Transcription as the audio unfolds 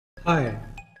Hi,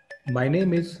 my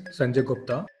name is Sanjay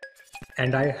Gupta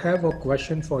and I have a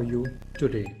question for you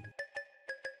today.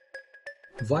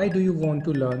 Why do you want to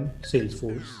learn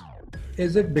Salesforce?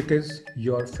 Is it because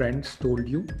your friends told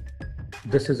you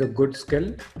this is a good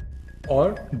skill?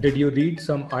 Or did you read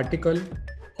some article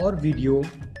or video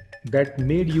that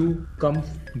made you come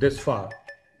this far?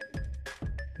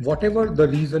 Whatever the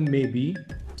reason may be,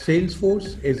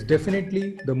 Salesforce is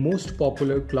definitely the most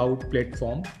popular cloud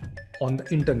platform on the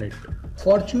internet.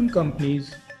 Fortune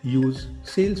companies use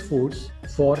Salesforce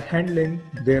for handling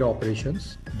their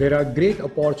operations. There are great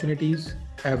opportunities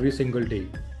every single day.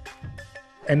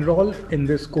 Enroll in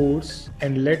this course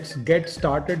and let's get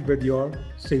started with your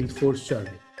Salesforce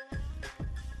journey.